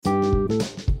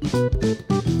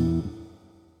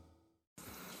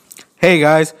Hey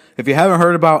guys, if you haven't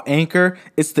heard about Anchor,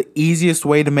 it's the easiest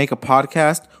way to make a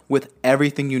podcast with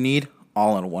everything you need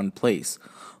all in one place.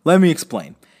 Let me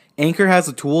explain. Anchor has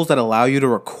the tools that allow you to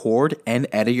record and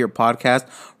edit your podcast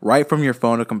right from your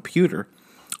phone or computer.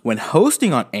 When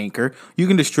hosting on Anchor, you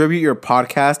can distribute your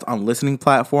podcast on listening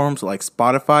platforms like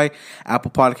Spotify,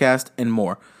 Apple Podcast, and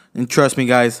more. And trust me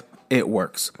guys, it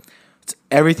works. It's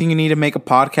everything you need to make a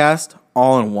podcast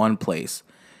all in one place.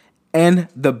 And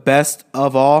the best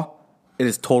of all, it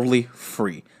is totally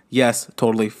free. Yes,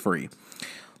 totally free.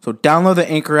 So download the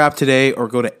Anchor app today or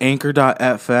go to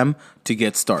anchor.fm to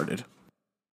get started.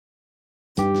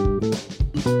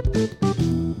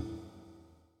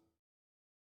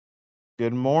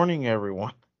 Good morning,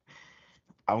 everyone.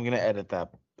 I'm going to edit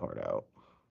that part out.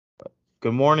 But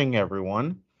good morning,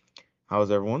 everyone.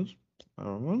 How's everyone's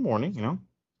morning,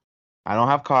 I don't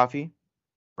have coffee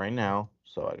right now,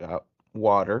 so I got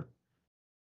water.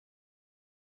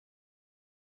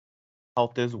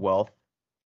 Health is wealth,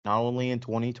 not only in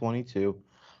 2022,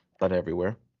 but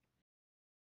everywhere.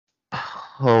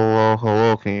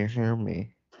 Hello, can you hear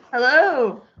me?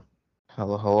 Hello.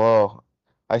 Hello.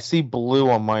 I see blue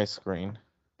on my screen.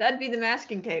 That'd be the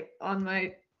masking tape on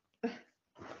my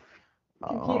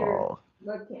computer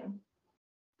webcam.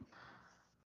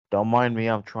 Don't mind me,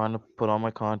 I'm trying to put on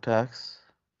my contacts.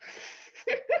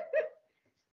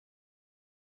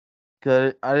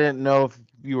 Cause I didn't know if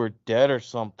you were dead or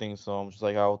something, so I'm just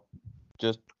like, I'll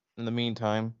just, in the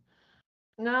meantime,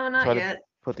 No, not try yet. to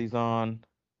put these on.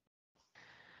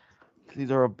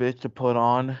 These are a bitch to put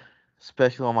on,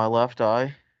 especially on my left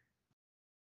eye.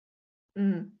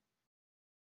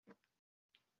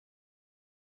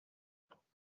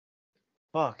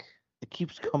 Fuck, it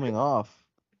keeps coming off.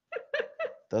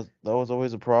 That was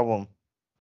always a problem.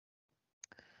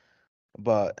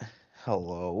 But,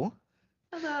 hello.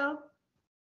 Hello.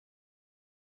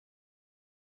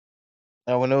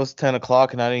 Now, when it was 10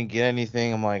 o'clock and I didn't get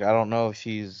anything, I'm like, I don't know if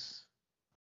she's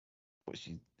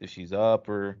up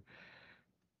or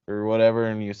whatever.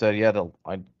 And you said, yeah, the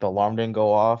alarm didn't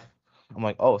go off. I'm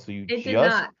like, oh, so It did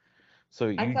not. I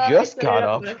you thought I just set it got up,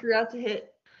 up. but I forgot to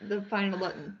hit the final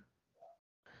button.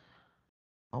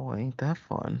 Oh, ain't that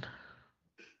fun?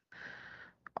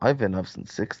 I've been up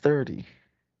since 6:30.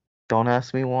 Don't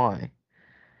ask me why.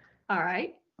 All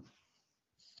right.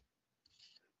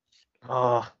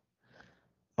 Uh,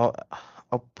 I'll,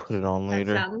 I'll put it on That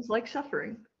later. sounds like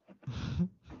suffering. I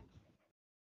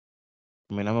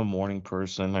mean, I'm a morning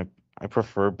person. I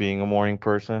prefer being a morning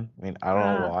person. I mean, I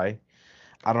don't know why.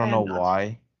 I don't know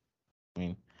why. I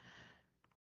mean,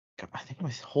 I think my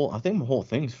whole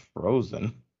thing's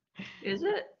frozen. Is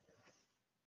it?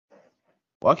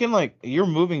 Well, I can you're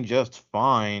moving just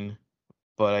fine,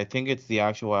 but I think it's the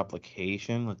actual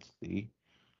application. Let's see.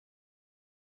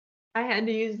 I had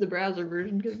to use the browser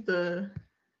version because the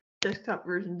desktop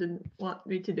version didn't want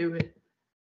me to do it.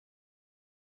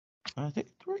 I think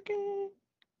it's working.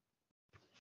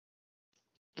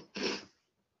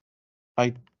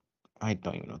 I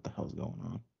don't even know what the hell's going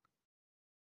on.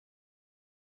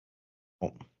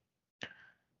 Oh,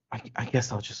 I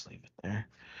guess I'll just leave it there.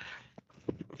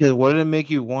 Because what did it make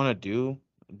you want to do?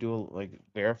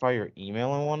 Verify your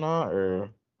email and whatnot, or?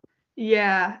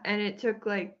 Yeah, and it took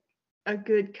like a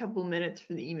good couple minutes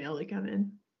for the email to come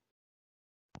in.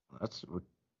 That's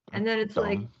and then it's dumb.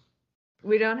 like,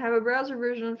 we don't have a browser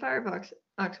version on Firefox.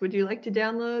 Would you like to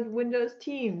download Windows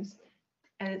Teams?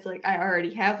 And it's like, I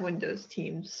already have Windows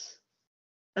Teams.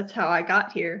 That's how I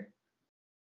got here.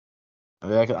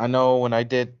 I know when I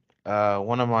did,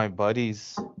 one of my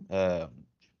buddies,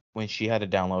 when she had to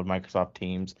download Microsoft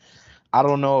Teams, I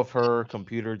don't know if her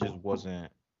computer just wasn't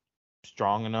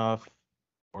strong enough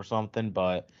or something,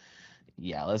 but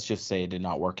yeah, let's just say it did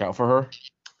not work out for her.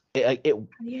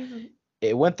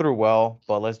 It went through well,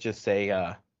 but let's just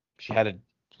say she had to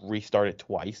restart it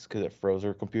twice because it froze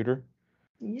her computer.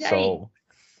 Yikes.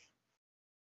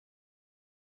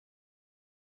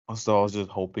 So I was just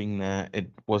hoping that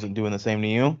it wasn't doing the same to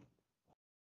you.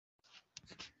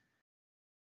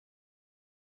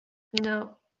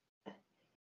 No.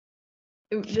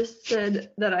 It just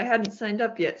said that I hadn't signed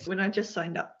up yet when I just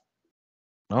signed up.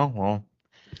 Oh, well,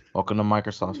 welcome to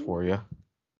Microsoft for you.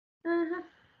 Uh-huh.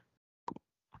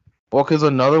 Well, because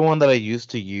another one that I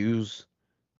used to use,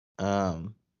 it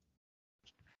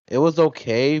was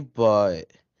okay,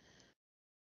 but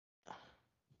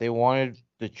they wanted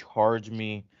to charge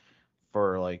me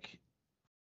for like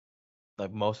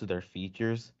most of their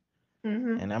features.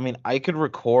 Mm-hmm. And I mean, I could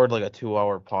record like a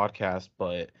 2-hour podcast,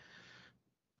 but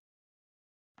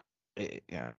it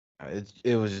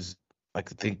was just like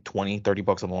I think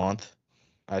 $20-$30 a month.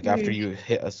 Like after you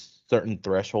hit a certain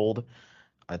threshold.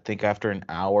 I think after an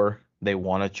hour, they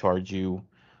want to charge you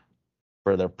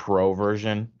for their pro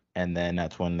version, and then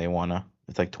that's when they want to,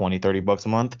 it's like 20-30 bucks a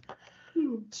month.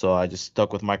 So I just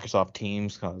stuck with Microsoft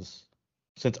Teams because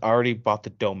since I already bought the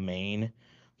domain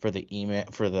for the email,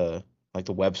 for the like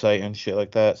the website and shit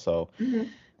like that, so Mhm.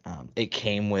 it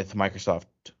came with Microsoft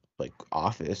like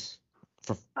Office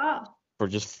for Oh, for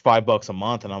just $5 a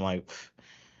month, and I'm like,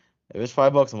 if it's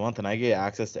 $5 a month and I get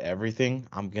access to everything,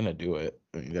 I'm gonna do it.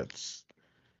 I mean, that's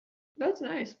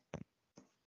nice.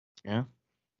 yeah.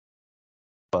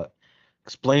 But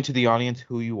explain to the audience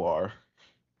who you are.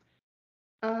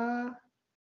 Uh,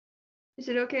 is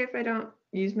it okay if I don't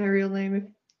use my real name? If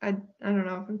I don't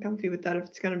know if I'm comfy with that if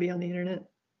it's gonna be on the internet.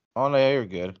 Oh no, yeah, you're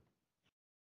good.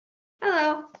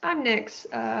 Hello, I'm Nyx.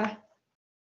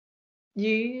 You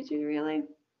use your real name?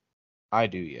 I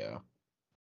do, yeah.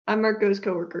 I'm Marco's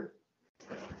coworker.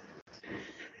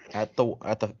 At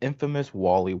the infamous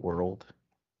Wally World.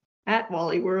 At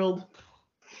Wally World.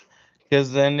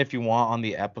 Because then, if you want on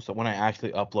the episode, when I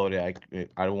actually upload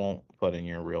it, I won't put in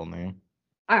your real name.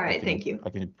 All I right, can thank you.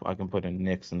 I can put in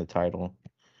Nick's in the title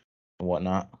and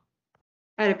whatnot.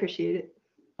 I'd appreciate it.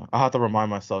 I'll have to remind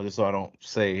myself just so I don't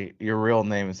say your real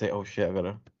name and say, oh shit,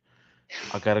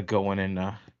 I gotta go in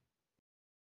and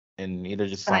either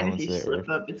just Fine if silence you it or slip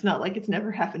up. It's not like it's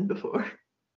never happened before.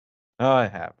 oh,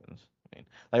 it happens. I mean,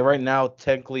 like right now,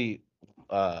 technically,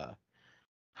 how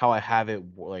I have it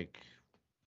like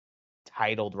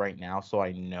titled right now, so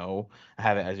I know I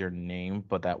have it as your name,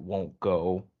 but that won't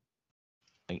go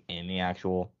like in the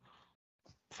actual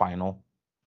final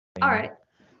All thing. right.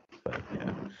 But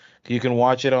yeah, you can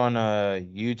watch it on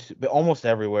YouTube, almost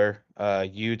everywhere.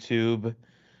 YouTube,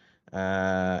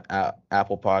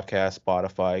 Apple Podcast,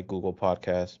 Spotify, Google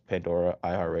Podcast, Pandora,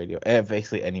 iHeartRadio, and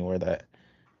basically anywhere that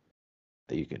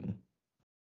you can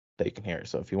hear it.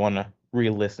 So if you want to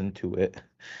re-listen to it,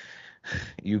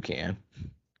 you can.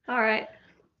 All right.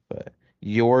 But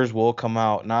yours will come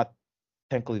out not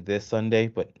technically this Sunday,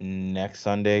 but next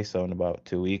Sunday, so in about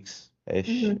 2 weeks ish.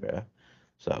 Mhm. Yeah.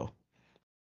 So,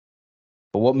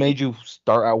 but what made you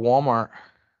start at Walmart?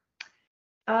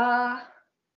 Uh,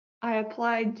 I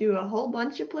applied to a whole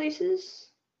bunch of places,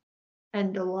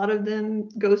 and a lot of them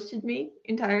ghosted me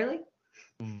entirely.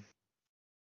 Mm.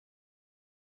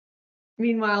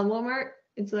 Meanwhile, Walmart,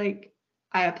 it's like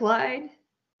I applied,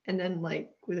 and then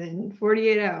like within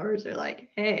 48 hours, they're like,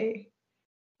 "Hey,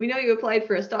 we know you applied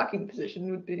for a stocking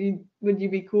position. Would you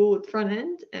be cool with front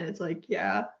end?" And it's like,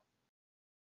 "Yeah."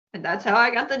 And that's how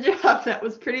I got the job. That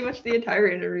was pretty much the entire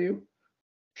interview.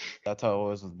 That's how it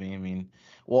was with me. I mean,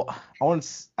 well,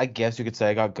 I guess you could say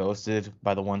I got ghosted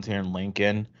by the ones here in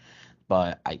Lincoln,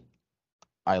 but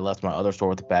I left my other store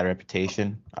with a bad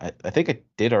reputation. I think I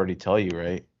did already tell you,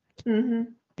 right? Mm-hmm.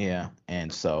 Yeah,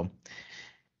 and so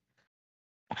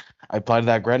I applied to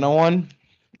that Gretna one,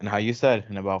 and how you said,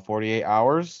 in about 48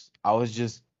 hours, I was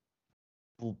just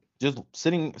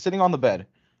sitting on the bed.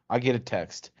 I get a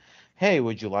text. Hey,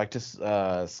 would you like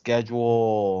to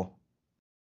schedule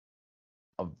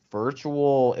a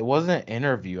virtual? It wasn't an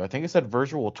interview. I think it said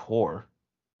virtual tour.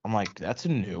 I'm like, that's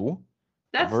new.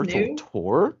 A That's virtual new.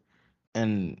 tour?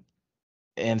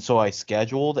 And so I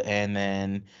scheduled, and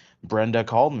then Brenda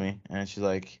called me and she's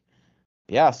like,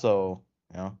 yeah, so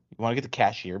you want to get the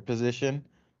cashier position,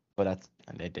 but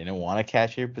I didn't want a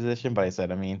cashier position, but I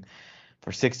said, I mean,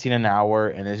 for 16 an hour,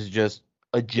 and this is just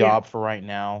a Yeah. job for right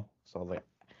now. So I was like,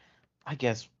 I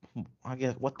guess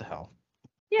what the hell?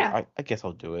 Yeah. I guess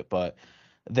I'll do it. But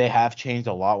they have changed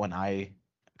a lot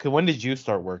cause when did you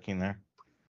start working there?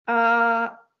 Uh,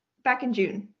 back in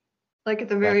June, like at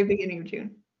the Back. very beginning of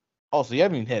June. Oh, so you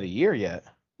haven't even hit a year yet.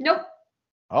 Nope.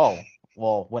 Oh,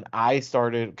 well, when I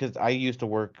started, because I used to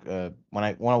work when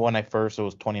I first, it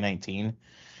was 2019,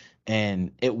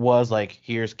 and it was like,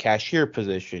 here's cashier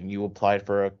position. You applied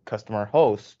for a customer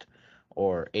host,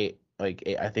 or I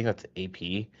think that's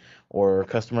AP, or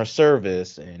customer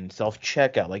service and self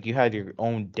checkout. Like you had your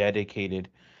own dedicated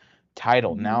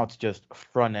title. Now Mhm. it's just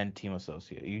front end team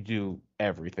associate. You do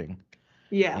everything.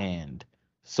 Yeah. And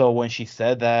so when she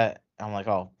said that, I'm like,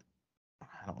 oh,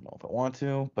 I don't know if I want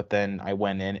to, but then I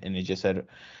went in and it just said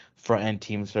front end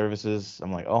team services.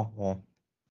 I'm like, oh, well,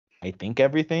 I think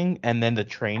everything. And then the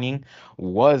training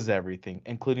was everything,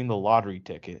 including the lottery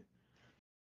ticket.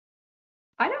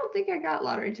 I don't think I got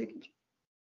lottery tickets.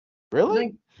 Really?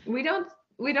 Like we don't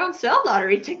we don't sell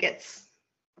lottery tickets.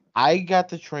 I got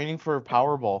the training for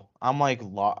Powerball. I'm like,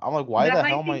 why That the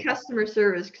hell might am be I? customer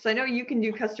service because I know you can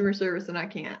do customer service and I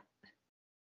can't.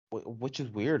 Which is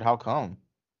weird. How come?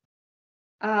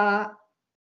 Uh,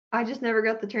 I just never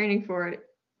got the training for it.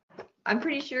 I'm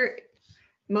pretty sure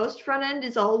most front end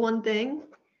is all one thing,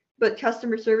 but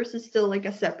customer service is still like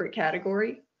a separate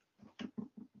category.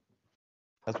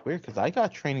 That's weird because I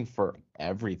got training for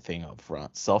everything up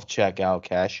front: self checkout,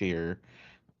 cashier,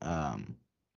 um,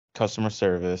 customer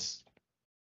service.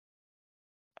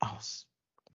 Oh,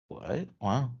 what?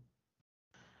 Wow.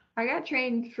 I got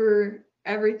trained for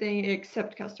everything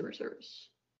except customer service.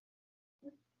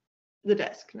 The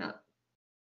desk, not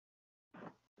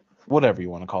Whatever you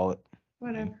want to call it.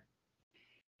 whatever.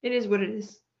 It is what it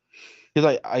is.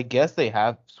 Because I guess they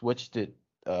have switched it.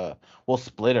 Well,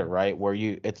 split it, right? Where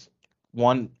it's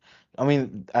one. I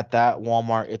mean, at that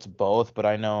Walmart, it's both. But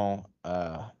I know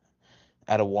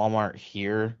at a Walmart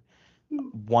here,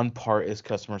 one part is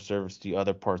customer service, the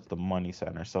other part's the money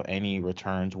center. So any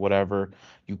returns, whatever,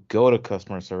 you go to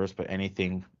customer service, but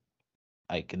anything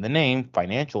like in the name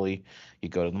financially, you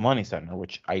go to the money center,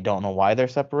 which I don't know why they're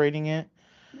separating it.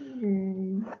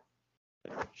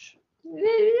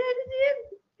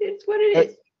 It's what it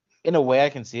is. In a way, I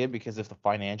can see it because if the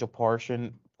financial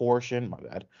portion, my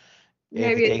bad, if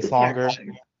Maybe it it's takes a tax longer,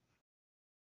 thing.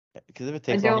 because if it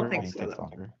I takes don't longer, think then it so, takes though.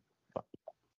 longer. But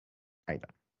I don't.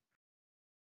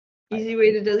 Easy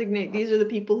way to designate these are the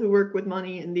people who work with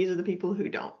money and these are the people who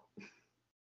don't.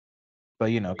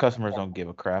 But customers don't give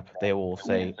a crap. They will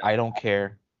say, "I don't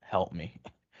care. Help me."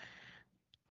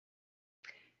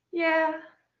 Yeah.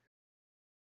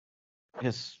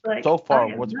 Because Like, so far, I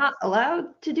am not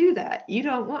allowed to do that. You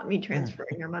don't want me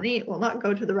transferring your money. It will not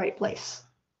go to the right place.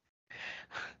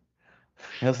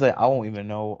 he'll say, "I won't even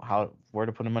know where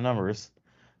to put in my numbers."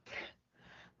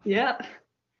 Yeah.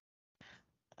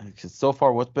 So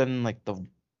far, what's been like the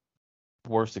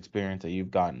worst experience that you've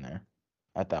gotten there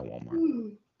at that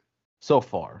Walmart so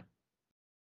far?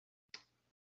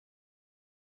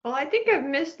 Well, I think I've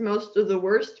missed most of the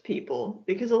worst people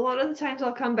because a lot of the times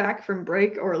I'll come back from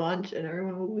break or lunch and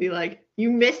everyone will be like,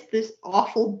 "You missed this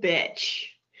awful bitch."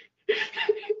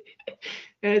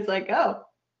 And it's like, oh,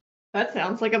 that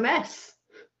sounds like a mess.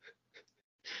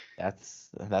 That's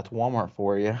Walmart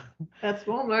for you. That's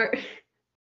Walmart.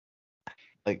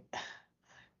 Like,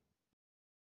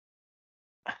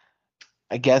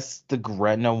 I guess the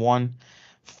Gretna one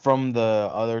from the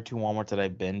other two Walmarts that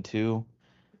I've been to,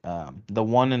 the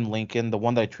one in Lincoln, the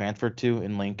one that I transferred to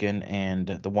in Lincoln, and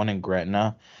the one in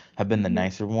Gretna have been the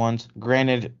nicer ones.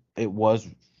 Granted,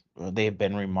 they have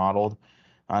been remodeled.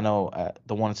 I know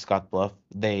the one in Scottsbluff,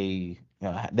 they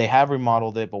have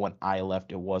remodeled it, but when I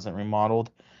left, it wasn't remodeled.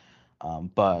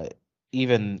 But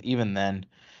even then,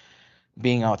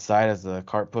 being outside as a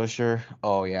cart pusher,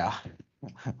 oh yeah,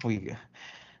 we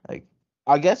like.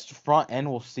 I guess front end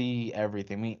will see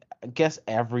everything. I mean, I guess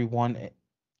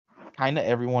kind of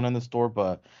everyone in the store,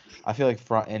 but I feel like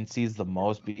front end sees the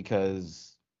most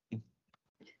because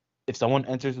if someone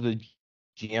enters the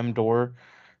GM door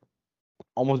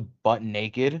almost butt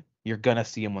naked, you're gonna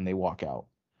see them when they walk out.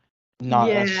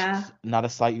 Yeah. Not a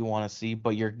sight you want to see,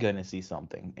 but you're gonna see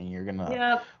something, and you're gonna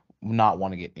Yep. not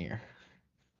want to get near.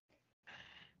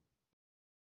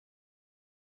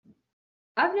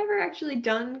 I've never actually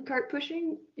done cart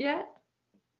pushing yet.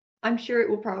 I'm sure it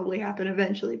will probably happen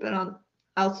eventually, but I'm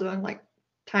like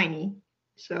tiny,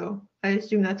 so I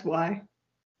assume that's why.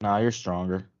 Nah, you're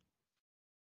stronger.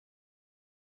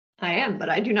 I am, but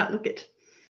I do not look it.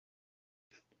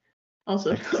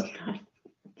 Also,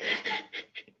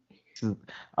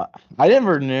 Uh, I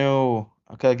never knew.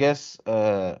 Okay, I guess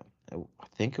I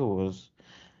think it was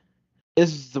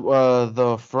is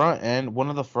the front end one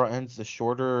of the front ends the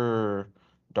shorter,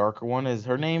 darker one. Is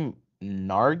her name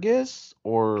Nargis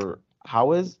or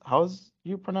how is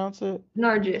you pronounce it?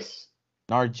 Nargis.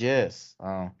 Nargis.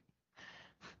 Oh,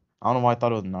 I don't know why I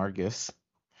thought it was Nargis.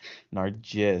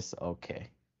 Nargis. Okay,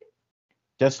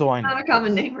 just so I Not know, a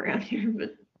common 'cause name around here,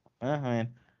 but I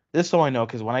mean, just so I know,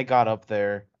 because when I got up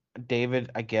there,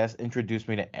 David, I guess, introduced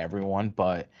me to everyone,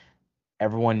 but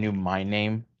everyone knew my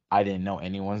name. I didn't know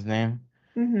anyone's name,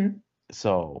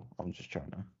 so I'm just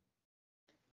trying to.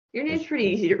 Your name's pretty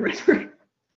easy to remember.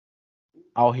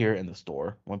 I'll hear it in the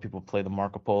store when people play the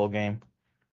Marco Polo game,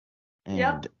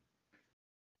 Yep. and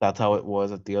that's how it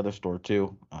was at the other store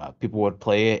too. People would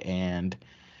play it, and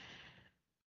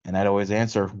I'd always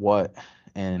answer what,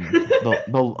 and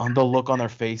the look on their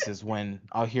faces when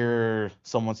I'll hear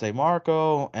someone say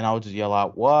Marco, and I'll just yell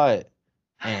out what,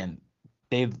 and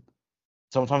they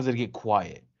sometimes they get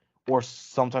quiet, or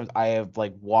sometimes I have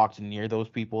like walked near those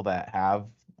people that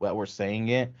were saying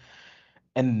it,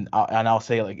 and I'll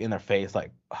say like in their face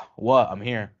like, "What? I'm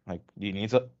here. Like, do you need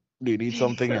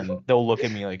something?" And they'll look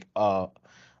at me like, oh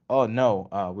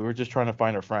no, we were just trying to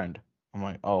find a friend." I'm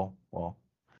like, "Oh well,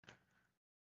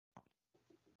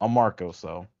 I'm Marco,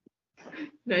 so."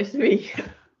 Nice to meet you.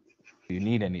 If you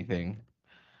need anything,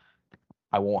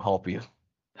 I won't help you.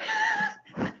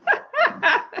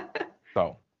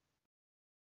 So,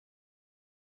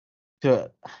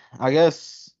 to, I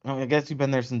guess you've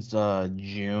been there since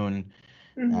June.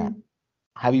 hmm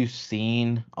Have you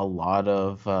seen a lot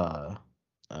of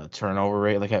turnover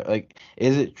rate? Like,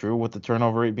 is it true with the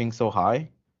turnover rate being so high?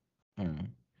 Hmm.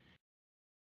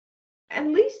 At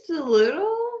least a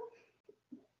little.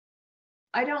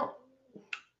 I don't.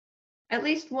 At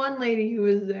least one lady who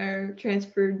was there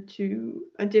transferred to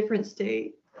a different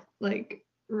state, like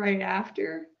right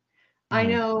after. I Mhm.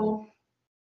 know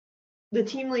the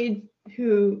team lead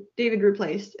who David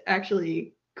replaced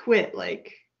actually quit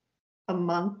like a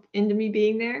month into me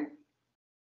being there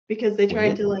because they tried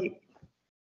Quit? to like.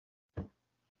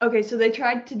 Okay, so they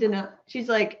tried to deny. She's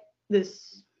like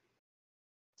this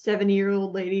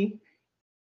 70-year-old lady,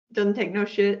 doesn't take no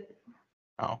shit.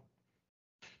 Oh.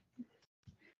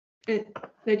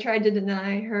 They tried to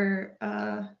deny her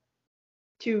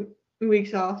 2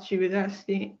 weeks off. She was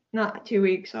asking, not 2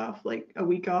 weeks off, like a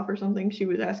week off or something. She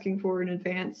was asking for in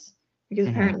advance because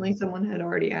Mhm. apparently someone had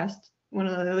already asked, one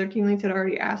of the other team leads had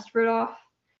already asked for it off,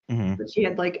 Mhm. but she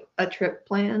had like a trip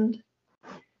planned.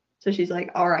 So she's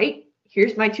like, all right,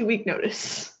 here's my 2 week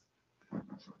notice.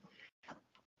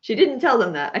 She didn't tell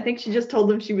them that. I think she just told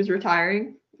them she was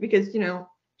retiring because,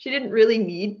 she didn't really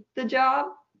need the job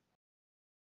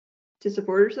to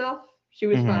support herself. She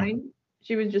was Mhm. fine.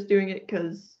 She was just doing it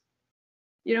because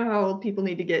you know how old people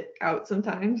need to get out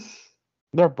sometimes.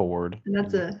 They're bored.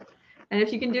 And and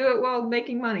if you can do it while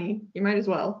making money, you might as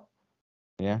well.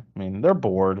 Yeah, I mean, they're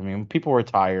bored. I mean, people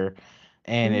retire,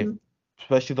 and if hmm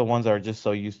especially the ones that are just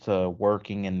so used to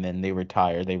working and then they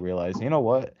retire, they realize, you know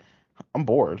what? I'm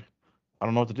bored. I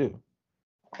don't know what to do.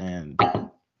 And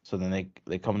so then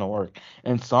they come to work.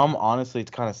 And some, honestly,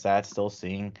 it's kind of sad still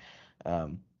seeing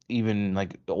um even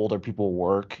like the older people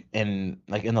work in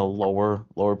like in the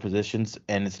lower positions,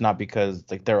 and it's not because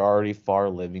like they're already far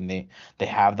living. They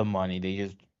have the money.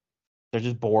 They're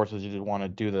just bored, so they just want to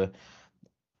do the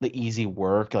easy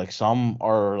work. Like some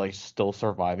are like still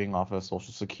surviving off of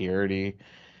Social Security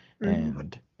hmm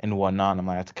and whatnot. I'm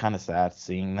like, it's kind of sad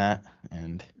seeing that.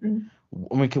 And hmm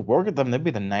when we could work with them, they'd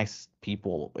be the nice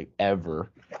people like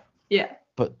ever. Yeah.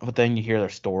 But then you hear their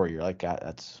story, you're like, God,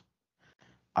 that's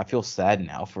I feel sad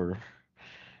now for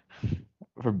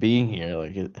being here.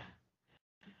 Like it.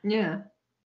 Yeah.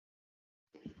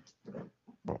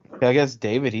 I guess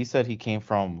David, he said he came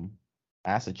from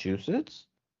Massachusetts.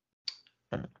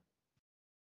 Or,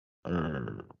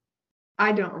 or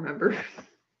I don't remember.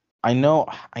 I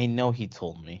know he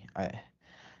told me.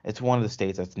 It's one of the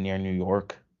states that's near New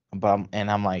York.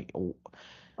 I'm like,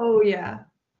 Oh, yeah.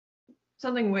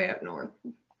 Something way up north.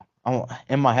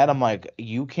 in my head, I'm like,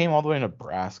 you came all the way to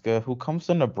Nebraska. Who comes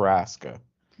to Nebraska?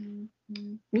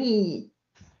 Me.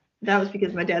 That was because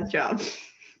of my dad's job.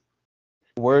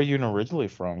 Where are you originally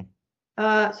from?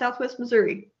 Southwest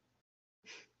Missouri.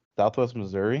 Southwest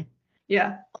Missouri?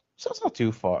 Yeah. So it's not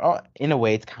too far. Oh, in a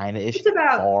way, it's kind of ish It's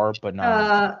about far, but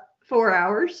not. 4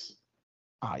 hours,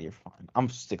 Ah, you're fine. I'm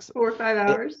 6. 4 or 5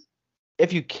 It, hours.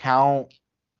 if you count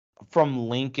from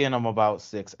Lincoln, I'm about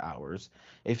 6 hours.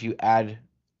 If you add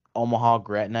Omaha,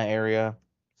 Gretna area,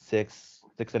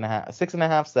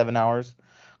 6.5, 7 hours.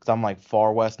 Because I'm like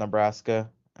far west Nebraska,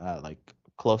 like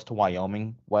close to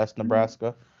Wyoming, west Mhm.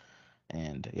 Nebraska.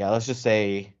 And yeah, let's just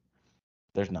say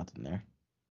there's nothing there.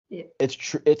 Yeah. It's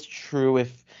true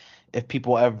if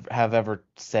people have ever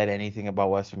said anything about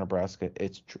Western Nebraska,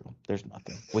 it's true. There's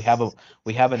nothing. We have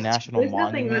a national There's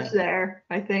nothing much monument. there,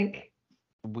 I think.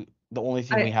 The only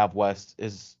thing we I have west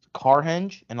is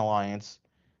Carhenge and Alliance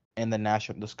and the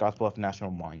Scottsbluff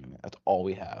National Monument. That's all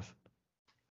we have.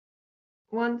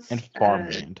 And once at a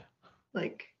farmland.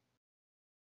 like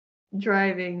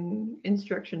driving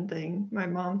instruction thing my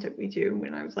mom took me to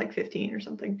when I was like 15 or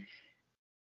something.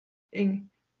 And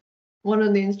one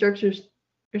of the instructors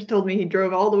just told me he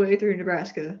drove all the way through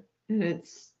Nebraska and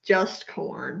it's just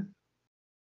corn.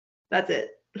 That's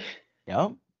it.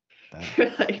 Yep. That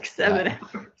For like seven that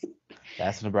hours.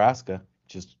 that's Nebraska.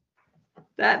 Just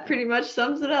That pretty much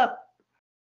sums it up.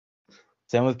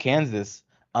 same with Kansas.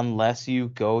 Unless you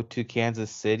go to Kansas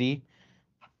City,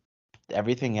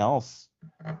 everything else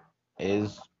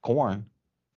is corn.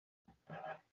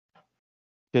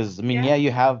 Because I mean, Yeah. yeah,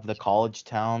 you have the college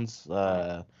towns,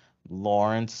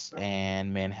 Lawrence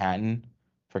and Manhattan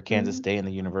for Kansas hmm State and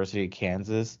the University of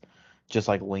Kansas, just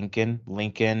like Lincoln.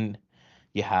 Lincoln,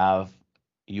 you have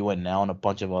UNL and a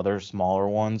bunch of other smaller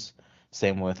ones.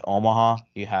 Same with Omaha,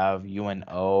 you have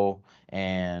UNO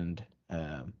and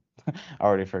I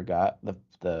already forgot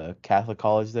the Catholic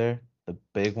college there, the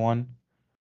big one.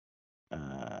 I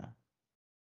Uh,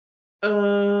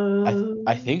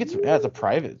 think it's a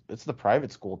private. It's the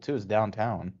private school too. It's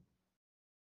downtown.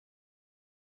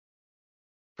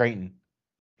 Creighton.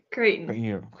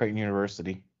 Creighton. Creighton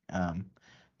University.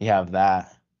 You have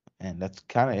that, and that's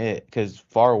kind of it. Because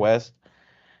far west,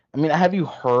 I mean, have you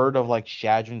heard of like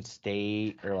Chadron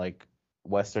State or like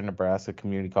Western Nebraska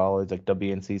Community College, like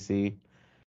WNCC?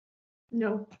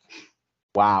 No.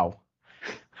 Wow,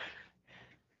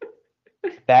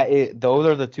 those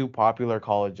are the two popular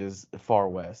colleges far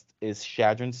west. Is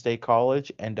Chadron State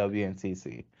College and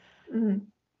WNCC. Mhm.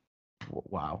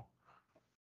 Wow.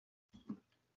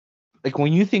 Like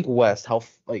when you think west,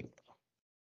 like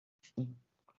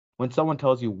when someone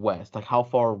tells you west, like how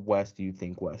far west do you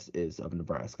think west is of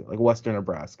Nebraska? Like Western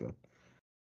Nebraska.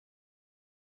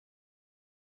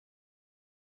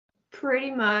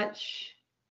 Pretty much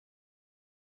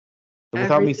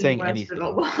Without me everything saying west of anything.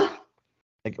 Omaha.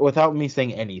 Like without me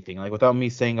saying anything, like without me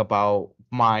saying about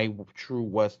my true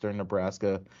Western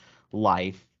Nebraska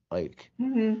life, like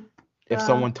Mhm. if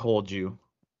someone told you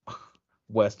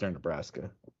Western Nebraska.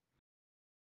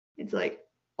 It's like,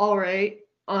 all right,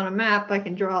 on a map, I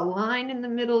can draw a line in the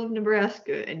middle of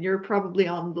Nebraska, and you're probably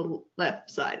on the left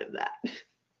side of that.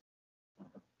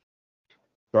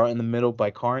 Right in the middle by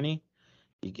Kearney.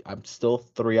 I'm still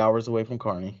 3 hours away from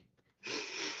Kearney.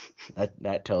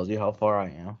 That tells you how far I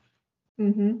am.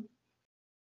 Mm-hmm.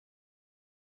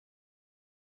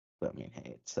 But I mean,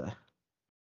 hey,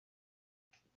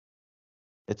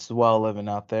 it's well living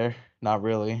out there. Not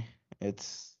really.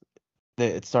 It's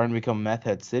starting to become meth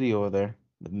head city over there.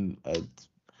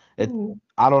 It Ooh,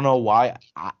 I don't know why.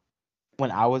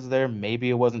 When I was there, maybe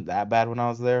it wasn't that bad when I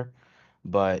was there,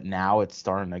 but now it's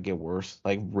starting to get worse,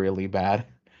 like really bad.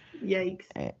 yikes.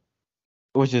 Eh,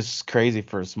 Which is crazy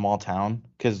for a small town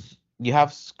because you have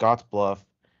Scottsbluff,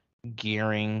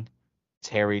 Gearing,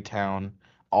 Terrytown,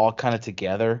 all kind of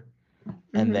together,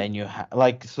 and Mm-hmm. then you have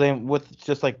like same with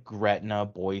just like Gretna,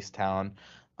 Boys Town,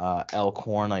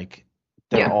 Elkhorn, like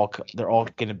Yeah. they're all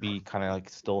gonna be kind of like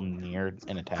still near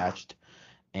and attached,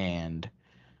 and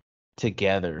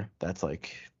together that's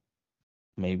like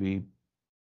maybe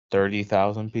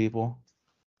 30,000 people,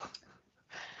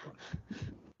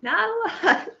 Not a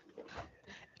lot.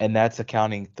 and that's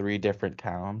accounting 3 different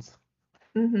towns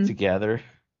Mm-hmm. together.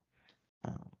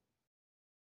 Um,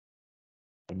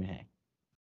 I mean, hey,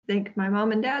 I think my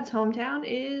mom and dad's hometown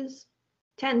is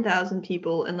 10,000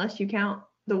 people, unless you count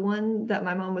the one that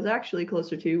my mom was actually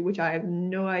closer to, which I have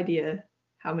no idea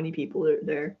how many people are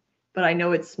there, but I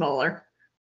know it's smaller.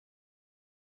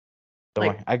 don't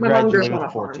worry, Like, I my mom grew graduated up on with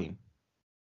a farm. 14.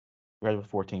 Graduated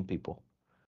with 14 people.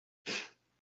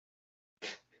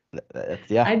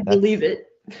 I That's believe it.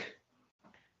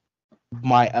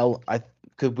 my I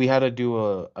because we had to do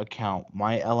a count.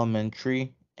 My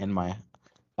elementary and my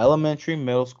elementary,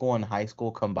 middle school, and high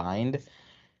school combined.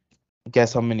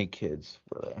 Guess how many kids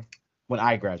were there when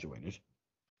I graduated?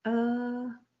 Uh,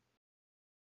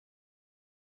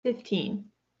 15.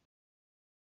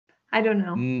 I don't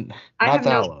know. I Not have no.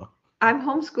 that low. I'm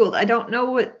homeschooled. I don't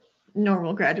know what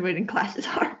normal graduating classes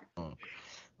are.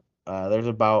 There's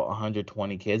about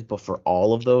 120 kids, but for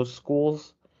all of those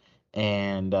schools,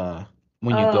 and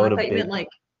when you Oh, go I to thought you meant big, like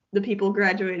the people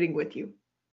graduating with you.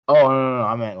 oh no,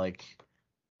 I meant like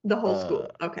The whole school.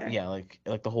 Okay. yeah, like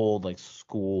the whole like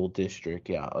school district,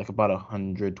 yeah, like about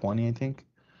 120, I think.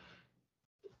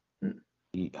 Hmm.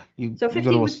 You So go to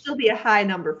 15 would still be a high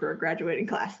number for a graduating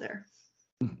class there.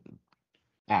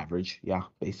 average, yeah,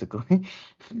 basically.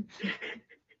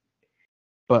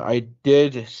 But I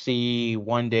did see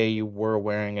one day you were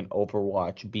wearing an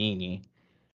Overwatch beanie.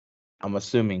 I'm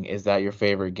assuming, is that your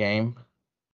favorite game?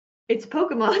 It's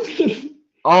Pokemon meaning.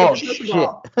 Oh It's a shit!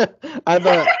 Pokeball. I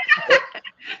thought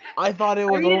I thought it I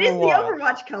was mean, it is the Overwatch.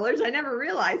 Overwatch colors. I never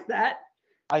realized that.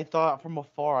 I thought from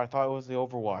afar, I thought it was the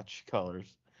Overwatch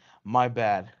colors. My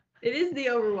bad. It is the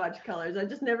Overwatch colors. I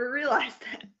just never realized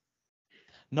that.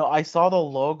 No, I saw the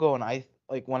logo and I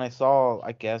like when I saw,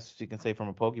 I guess you can say from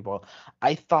a Pokeball,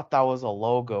 I thought that was a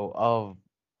logo of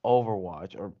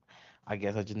Overwatch, or I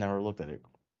guess I just never looked at it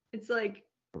It's like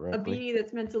a correctly. beanie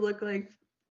that's meant to look like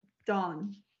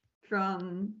Dawn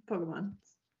from Pokemon,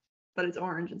 but it's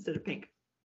orange instead of pink.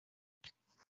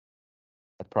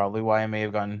 That's probably why I may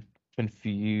have gotten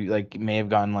confused, like may have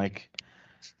gotten like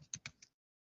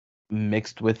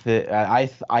mixed with it. I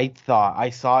thought I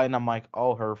saw it and I'm like,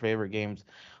 oh, her favorite game's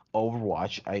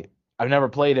Overwatch. I've never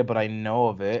played it, but I know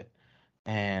of it.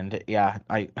 And yeah,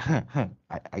 I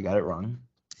got it wrong.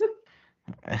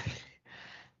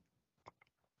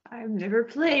 I've never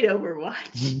played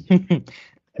Overwatch.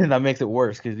 And that makes it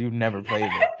worse because you've never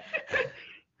played it.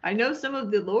 I know some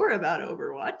of the lore about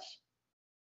Overwatch,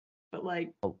 but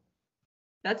like Oh.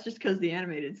 that's just because the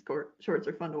animated shorts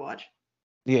are fun to watch.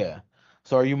 Yeah.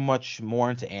 So are you much more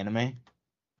into anime?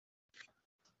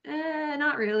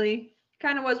 Not really.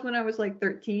 Kind of was when I was like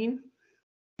 13.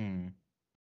 Hmm.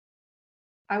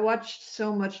 I watched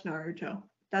so much Naruto.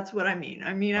 That's what I mean.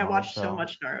 I watched so Naruto.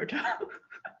 much Naruto.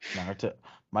 Naruto.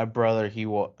 My brother,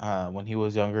 when he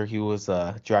was younger, he was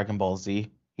Dragon Ball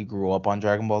Z. He grew up on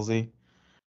Dragon Ball Z,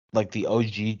 like the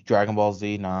OG Dragon Ball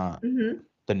Z, not hmm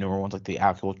the newer ones, like the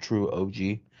actual true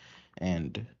OG.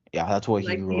 And yeah, that's what he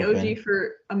Like grew the up OG in.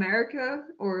 for America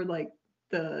or like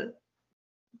the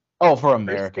Oh, for first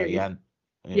America, series. yeah,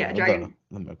 Yeah, yeah, Dragon.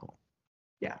 the middle,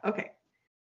 Yeah, okay.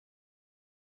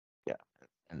 yeah.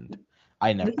 And The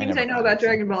I things I never know got about into.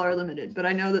 Dragon Ball are limited, but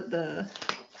I know that the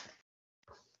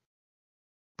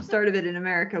start of it in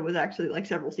America was actually like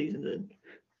several seasons in.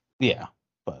 Yeah,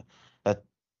 but that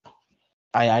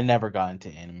I never got into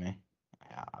anime.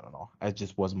 I don't know. It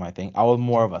just wasn't my thing. I was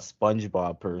more of a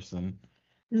SpongeBob person.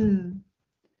 Hmm.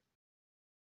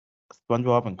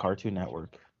 SpongeBob and Cartoon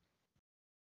Network.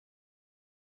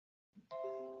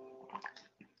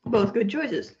 Both good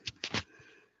choices.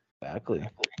 Exactly.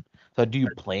 So do you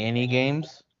play any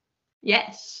games?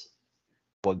 Yes.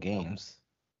 What games?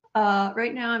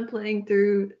 Right now I'm playing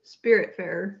through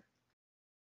Spiritfarer,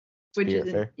 which is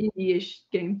an Spiritfarer? indie-ish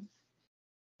game.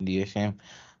 DS game?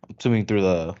 I'm assuming through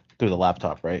the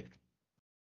laptop, right?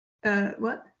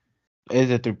 What? Is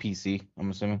it through PC? I'm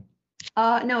assuming.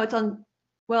 No, it's on.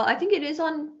 Well, I think it is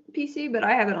on PC, but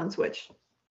I have it on Switch.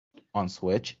 On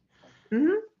Switch.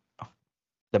 Mm-hmm.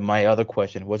 Then my other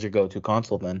question, what's your go-to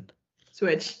console then?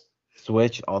 Switch.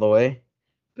 Switch all the way?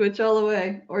 Switch all the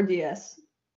way, or DS.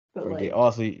 But Or like,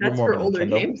 oh, so you're that's more of for a older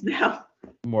Nintendo, games now.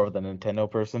 more of the Nintendo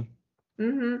person?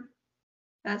 Mm-hmm.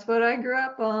 That's what I grew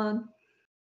up on.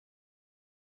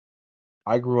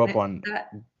 I grew up on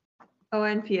That. Oh,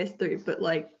 and PS3, but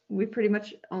like we pretty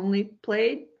much only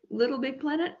played Little Big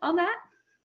Planet on that.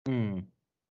 hmm.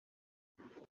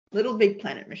 Little Big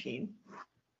Planet machine.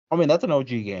 I mean, that's an OG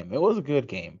game. It was a good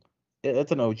game.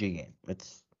 It's an OG game.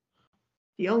 It's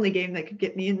The only game that could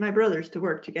get me and my brothers to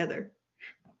work together.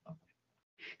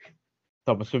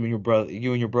 so I'm assuming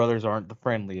you and your brothers aren't the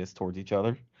friendliest towards each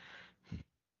other.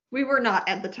 We were not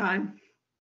at the time.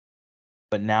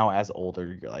 But now, as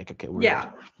older, you're like, okay,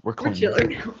 Yeah, we're we're clean. chiller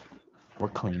now. We're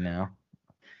clean now.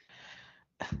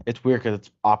 It's weird because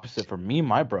it's opposite for me and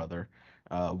my brother.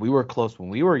 We were close when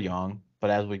we were young, but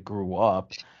as we grew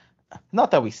up,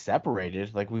 not that we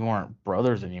separated, like we weren't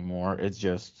brothers anymore. It's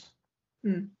just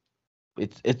Hmm.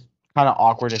 it's kind of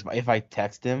awkward if I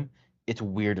text him. It's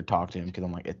weird to talk to him because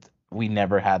I'm like we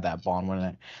never had that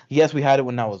bond yes, we had it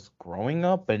when I was growing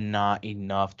up, but not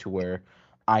enough to where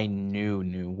I knew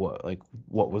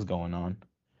what was going on.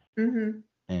 Mm-hmm.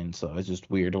 And so it's just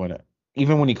weird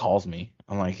even when he calls me,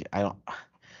 I'm like, I don't.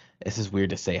 This is weird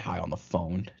to say hi on the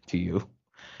phone to you.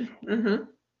 Mm-hmm.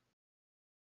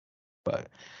 But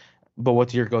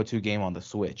what's your go-to game on the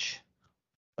Switch?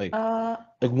 Like Uh,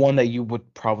 one that you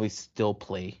would probably still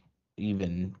play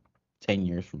even 10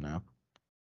 years from now.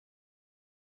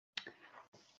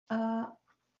 uh,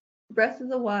 Breath of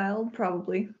the Wild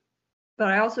probably, but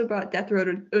I also brought Death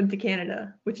Road to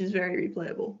Canada, which is very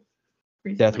replayable.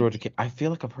 Death Recently, Road to I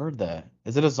feel like I've heard that.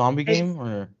 Is it a zombie game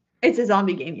or it's a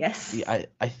zombie game. Yes. yeah,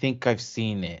 I think I've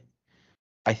seen it.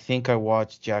 I think I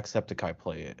watched Jacksepticeye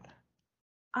play it.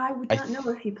 I would I not know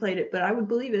th- if he played it, but I would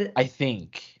believe it. I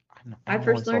think I I know I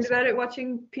first saw learned some. about it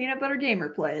watching Peanut Butter Gamer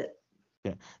play it.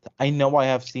 Yeah. I know I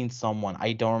have seen someone.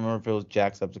 I don't remember if it was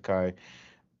Jacksepticeye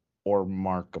or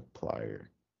Markiplier.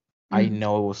 I Mm.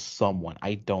 know it was someone.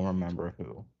 I don't remember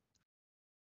who.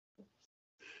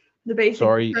 The basic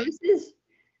Sorry. premises.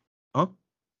 Huh?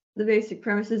 The basic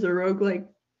premise is a roguelike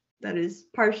that is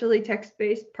partially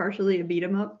text-based, partially a beat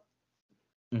 'em up.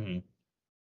 Hmm.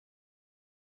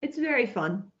 It's very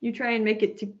fun. You try and make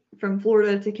it from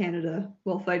Florida to Canada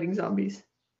while fighting zombies.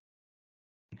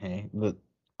 Hey, but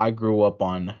I grew up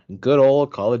on good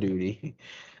old Call of Duty.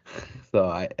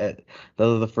 So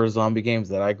those are the first zombie games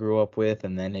that I grew up with,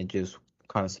 and then it just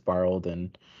kind of spiraled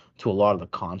into a lot of the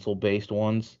console-based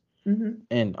ones. Mm-hmm.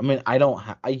 And I mean,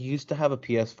 I used to have a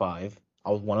PS5.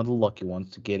 I was one of the lucky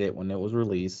ones to get it when it was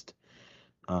released.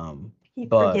 Keep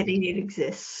But forgetting it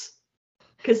exists.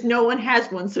 Because no one has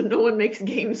one, so no one makes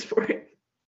games for it.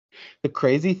 the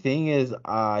crazy thing is,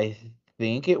 I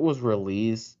think it was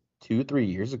released 2, 3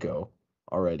 years ago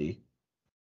already.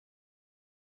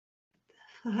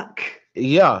 Fuck.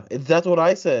 Yeah, that's what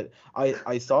I said.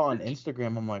 I saw on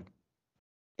Instagram. I'm like,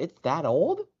 it's that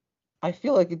old? I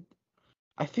feel like it.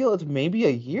 I feel it's maybe a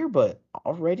year, but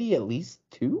already at least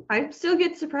 2. I still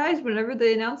get surprised whenever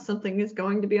they announce something is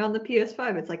going to be on the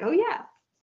PS5. It's like, oh yeah,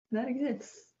 that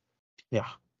exists. Yeah,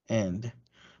 and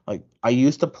like I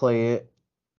used to play it.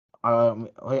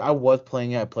 Like I was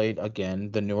playing it. I played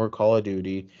again the newer Call of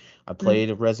Duty. I played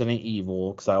Resident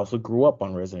Evil because I also grew up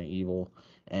on Resident Evil,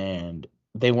 and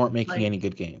they weren't making Like, any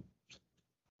good games.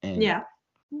 And yeah,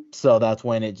 so that's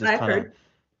when it just I've kind of, heard.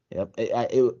 yep,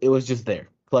 it was just there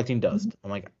collecting Mhm. dust. I'm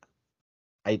like,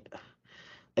 I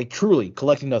like truly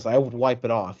collecting dust. I would wipe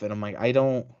it off, and I'm like, I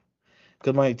don't,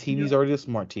 because my TV's Yep. already a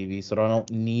smart TV, so I don't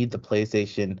need the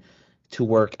PlayStation to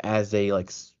work as a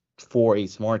for a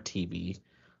smart TV.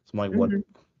 So I'm like, Mhm.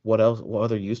 what else? What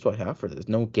other use do I have for this?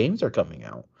 No games are coming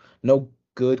out. No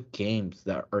good games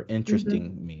that are Mhm.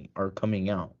 interesting me are coming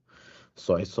out.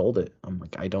 So I sold it. I'm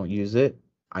like, I don't use it.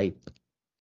 I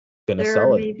gonna There are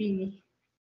sell it. maybe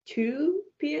 2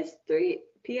 PS3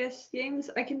 PS games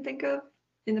I can think of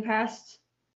in the past.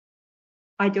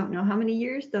 I don't know how many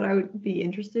years that I would be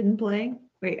interested in playing.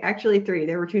 Wait, actually 3.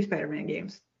 There were 2 Spider-Man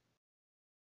games.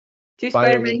 2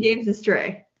 Spider, Spider-Man games and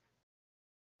Stray.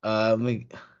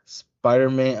 like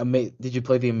Spider-Man. Did you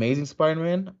play the Amazing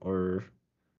Spider-Man or?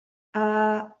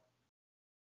 Uh,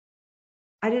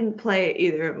 I didn't play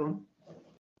either of them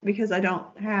because I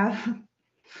don't have.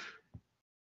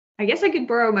 I guess I could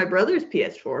borrow my brother's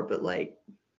PS4, but like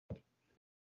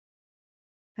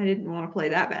I didn't want to play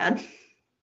that bad.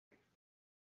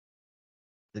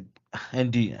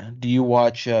 And do you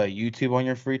watch YouTube on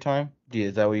your free time?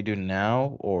 Is that what you do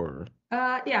now or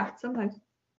Yeah, sometimes.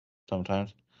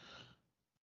 sometimes?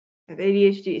 I have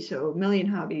ADHD, so a million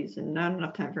hobbies and not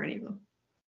enough time for any of them.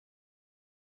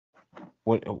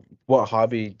 What what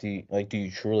hobby do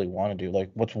you truly want to do?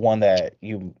 Like what's one that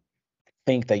you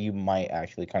think that you might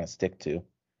actually kind of stick to?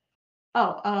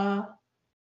 Oh,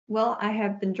 well, I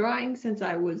have been drawing since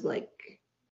I was like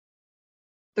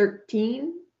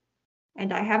 13,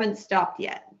 and I haven't stopped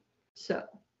yet. So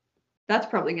that's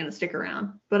probably going to stick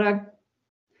around. But I've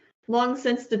long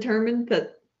since determined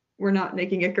that we're not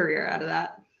making a career out of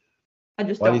that. I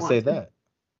just Why do don't you say want to. that?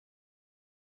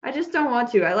 I just don't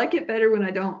want to. I like it better when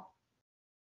I don't.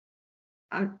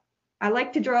 I'm, I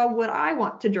like to draw what I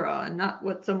want to draw and not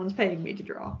what someone's paying me to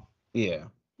draw. Yeah.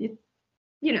 You,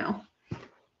 you know,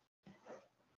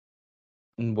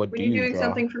 And what when do you're you doing draw?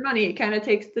 something for money, it kind of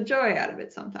takes the joy out of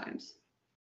it sometimes.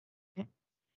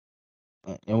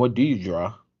 And what do you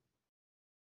draw?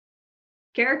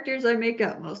 Characters I make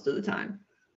up most of the time.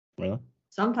 Really?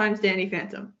 Sometimes Danny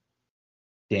Phantom,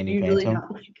 but Danny usually Phantom?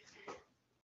 not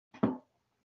like.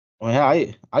 Well,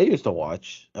 yeah, I used to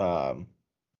watch. I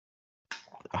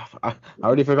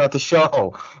already forgot the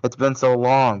show. It's been so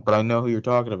long, but I know who you're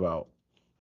talking about.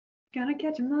 Gonna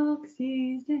catch 'em all 'cause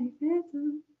he's Danny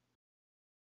Phantom.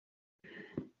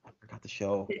 I forgot the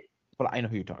show, but I know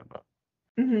who you're talking about.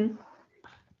 Mm-hmm.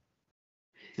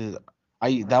 'Cause that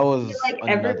I feel was like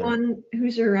another. everyone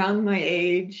who's around my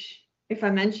age, if I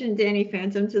mention Danny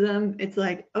Phantom to them, it's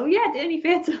like, oh yeah, Danny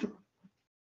Phantom.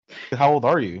 How old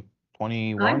are you? I'm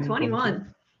 21, 22?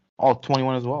 21. Oh,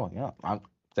 21 as well. Yeah,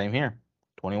 same here.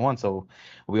 21. So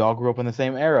we all grew up in the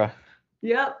same era.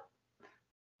 Yep.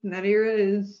 And that era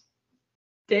is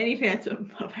Danny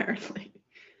Phantom, apparently.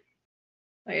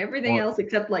 Like everything Well, else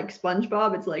except like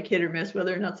SpongeBob, it's like hit or miss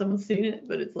whether or not someone's seen it,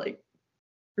 but it's like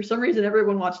for some reason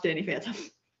everyone watched Danny Phantom.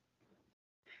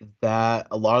 that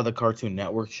a lot of the Cartoon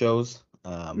Network shows.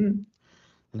 Mm.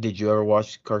 Did you ever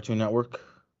watch Cartoon Network?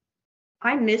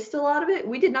 I missed a lot of it.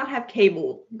 We did not have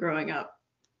cable growing up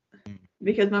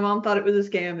because my mom thought it was a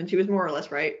scam and she was more or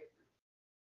less right.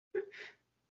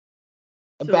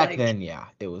 So Back like then, yeah,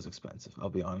 it was expensive. I'll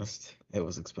be honest. It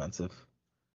was expensive.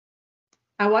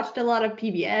 I watched a lot of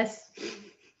PBS.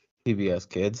 PBS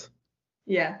Kids.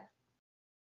 Yeah.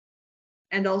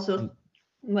 And And also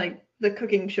like the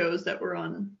cooking shows that were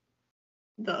on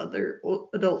the other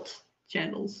adult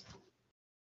channels.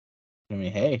 I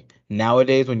mean, hey,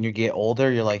 nowadays when you get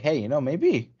older, you're like, hey,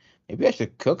 maybe I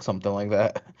should cook something like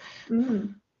that.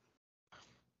 Mm.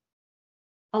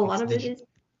 A lot of Did it you is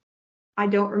I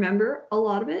don't remember a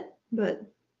lot of it, but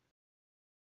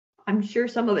I'm sure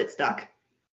some of it stuck.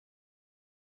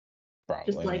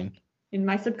 Just probably? I like mean, in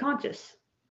my subconscious.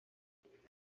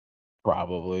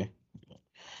 probably.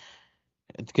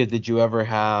 It's good. Did you ever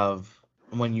have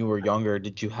when you were younger?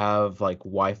 Did you have like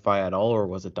Wi-Fi at all, or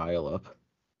was it dial-up?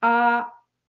 Uh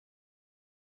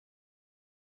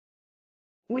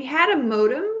we had a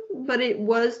modem, but it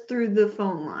was through the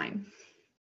phone line.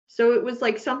 So it was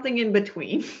like something in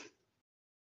between.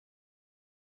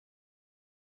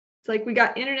 It's like we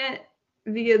got internet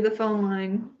via the phone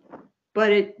line,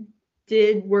 but it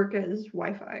did work as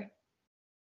Wi-Fi.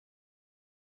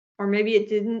 Or maybe it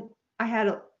didn't. I had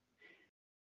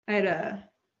a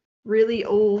really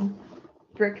old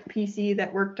brick PC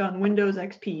that worked on Windows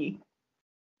XP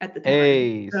at the time.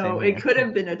 Hey, so same it here. could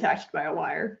have been attached by a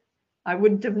wire. I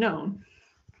wouldn't have known.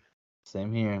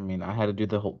 Same here. I mean, I had to do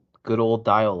the whole good old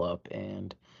dial-up,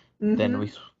 and then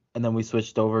Mm-hmm. we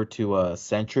switched over to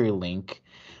CenturyLink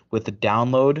with a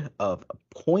download of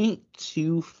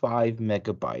 0.25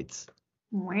 megabytes.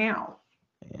 Wow.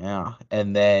 Yeah,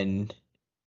 and then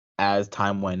as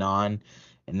time went on,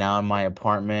 and now in my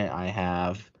apartment, I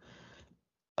have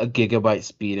a gigabyte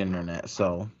speed internet,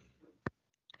 so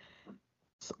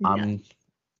Yeah.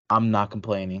 I'm not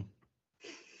complaining.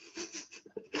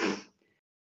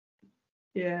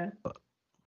 Yeah.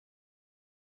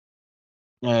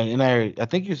 And I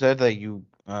think you said that you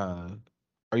are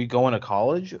you going to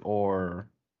college or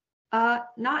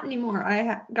Not anymore.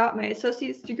 I got my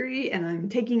associate's degree, and I'm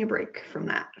taking a break from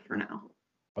that for now.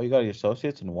 oh you got your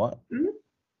associates in what? Mm-hmm.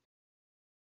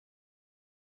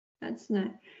 That's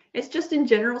not. It's just in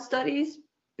general studies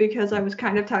because I was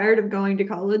kind of tired of going to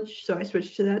college, so I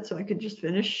switched to that so I could just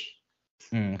finish.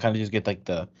 Kind of just get like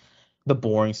the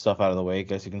boring stuff out of the way, I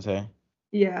guess you can say.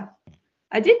 Yeah,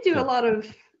 I did do a Yeah. lot of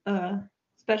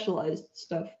specialized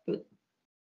stuff, but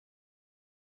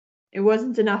it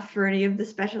wasn't enough for any of the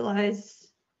specialized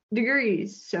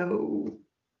degrees. So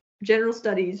general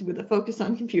studies with a focus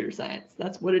on computer science.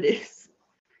 That's what it is.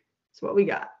 That's what we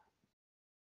got.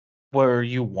 Were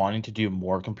you wanting to do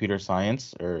more computer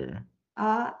science or?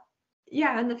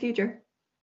 Yeah, in the future.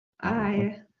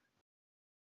 Mhm. I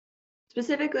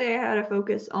specifically I had a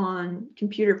focus on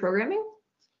computer programming.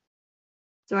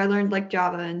 So I learned like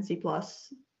Java and C++.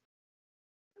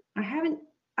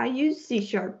 I used C#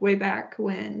 way back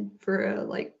when for a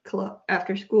like club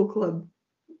after school club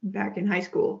back in high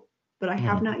school, but I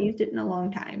have Mhm. not used it in a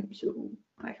long time. So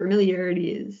my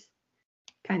familiarity is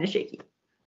kind of shaky.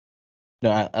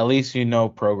 No, at least you know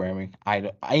programming.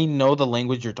 I know the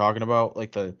language you're talking about,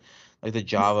 like the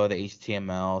Java, the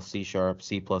HTML, C Sharp,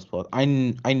 C++.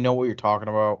 I know what you're talking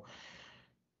about.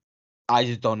 I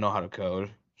just don't know how to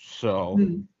code. So,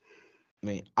 Hmm. I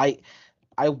mean,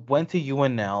 I went to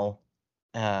UNL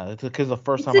because the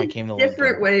first It's time I a came to different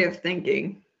Lincoln. way of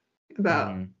thinking